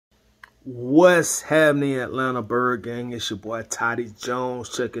What's happening, Atlanta Bird Gang? It's your boy Toddy Jones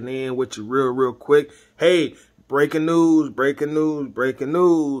checking in with you real quick. Hey, breaking news.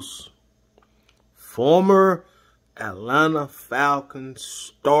 Former Atlanta Falcons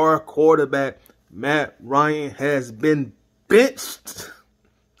star quarterback Matt Ryan has been benched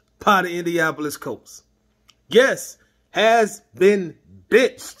by the Indianapolis Colts. Yes, has been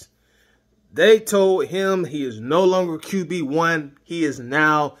benched. They told him he is no longer QB1. He is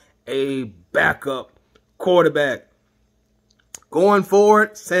now a backup quarterback. Going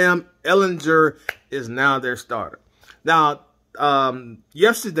forward, Sam Ehlinger is now their starter. Now,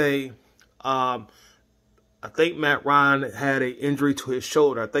 yesterday, I think Matt Ryan had an injury to his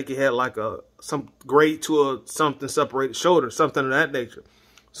shoulder. I think he had like some grade 2 or something separated shoulder, something of that nature.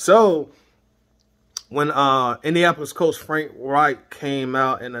 So when Indianapolis coach Frank Reich came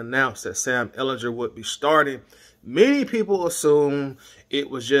out and announced that Sam Ehlinger would be starting, many people assumed it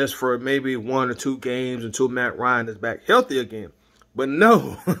was just for maybe 1 or 2 games until Matt Ryan is back healthy again. But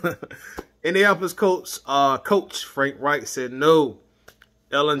no, Indianapolis coach Frank Reich said no.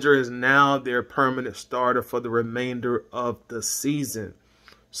 Ehlinger is now their permanent starter for the remainder of the season.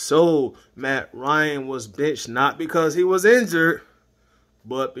 So Matt Ryan was benched not because he was injured,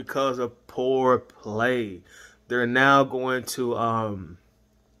 but because of poor play. They're now going to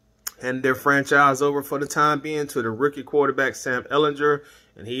hand their franchise over for the time being to the rookie quarterback Sam Ehlinger,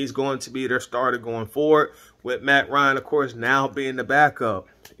 and he's going to be their starter going forward, with Matt Ryan, of course, now being the backup.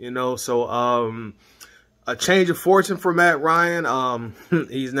 So a change of fortune for Matt Ryan.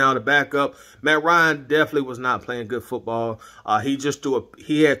 He's now the backup. Matt Ryan definitely was not playing good football. He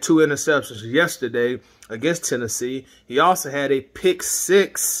had 2 interceptions yesterday against Tennessee. He also had a pick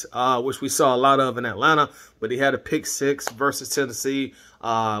 6, which we saw a lot of in Atlanta, but he had a pick 6 versus Tennessee,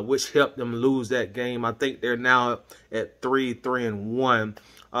 which helped them lose that game. I think they're now at 3-1.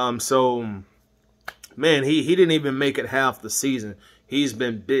 So, man, he didn't even make it half the season. He's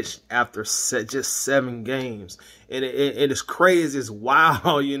been bitched after just 7 games. And it is crazy. It's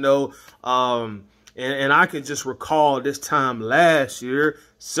wild, And I can just recall this time last year,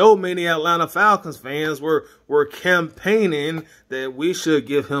 so many Atlanta Falcons fans were campaigning that we should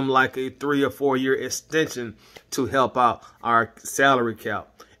give him like a 3 or 4 year extension to help out our salary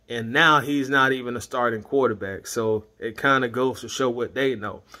cap. And now he's not even a starting quarterback. So it kind of goes to show what they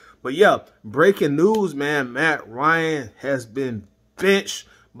know. But yeah, breaking news, man. Matt Ryan has been benched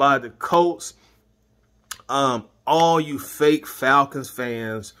by the Colts. All you fake Falcons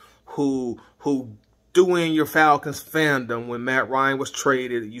fans who doing your Falcons fandom when Matt Ryan was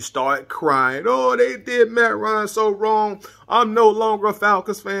traded, you started crying, oh, they did Matt Ryan so wrong. I'm no longer a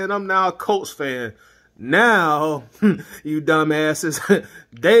Falcons fan. I'm now a Colts fan. Now, you dumbasses,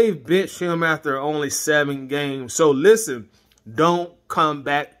 they've benched him after only 7 games. So listen, don't come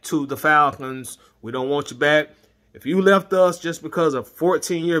back to the Falcons. We don't want you back. If you left us just because a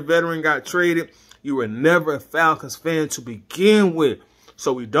 14-year veteran got traded, you were never a Falcons fan to begin with.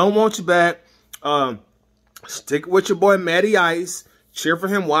 So we don't want you back. Stick with your boy Matty Ice. Cheer for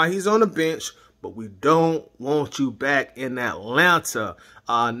him while he's on the bench. But we don't want you back in Atlanta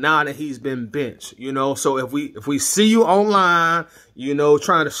now that he's been benched. So if we see you online,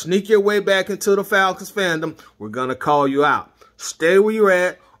 trying to sneak your way back into the Falcons fandom, we're going to call you out. Stay where you're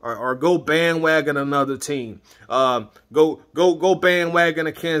at. Or go bandwagon another team. Go bandwagon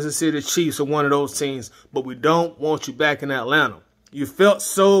the Kansas City Chiefs or one of those teams. But we don't want you back in Atlanta. You felt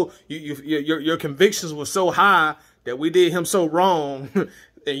so, your convictions were so high that we did him so wrong,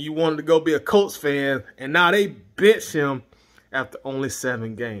 and you wanted to go be a Colts fan, and now they bitch him after only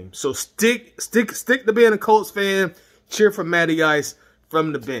 7 games. So stick to being a Colts fan. Cheer for Matty Ice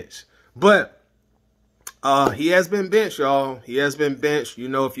from the bench. But he has been benched, y'all. He has been benched.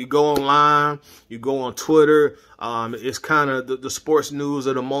 If you go online, you go on Twitter, it's kind of the sports news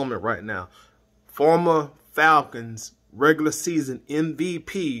of the moment right now. Former Falcons regular season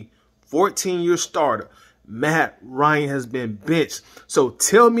MVP, 14-year starter, Matt Ryan has been benched. So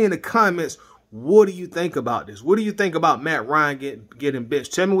tell me in the comments, what do you think about this? What do you think about Matt Ryan getting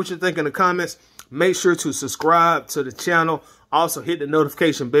benched? Tell me what you think in the comments. Make sure to subscribe to the channel. Also hit the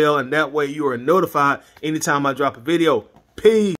notification bell, and that way you are notified anytime I drop a video. Peace.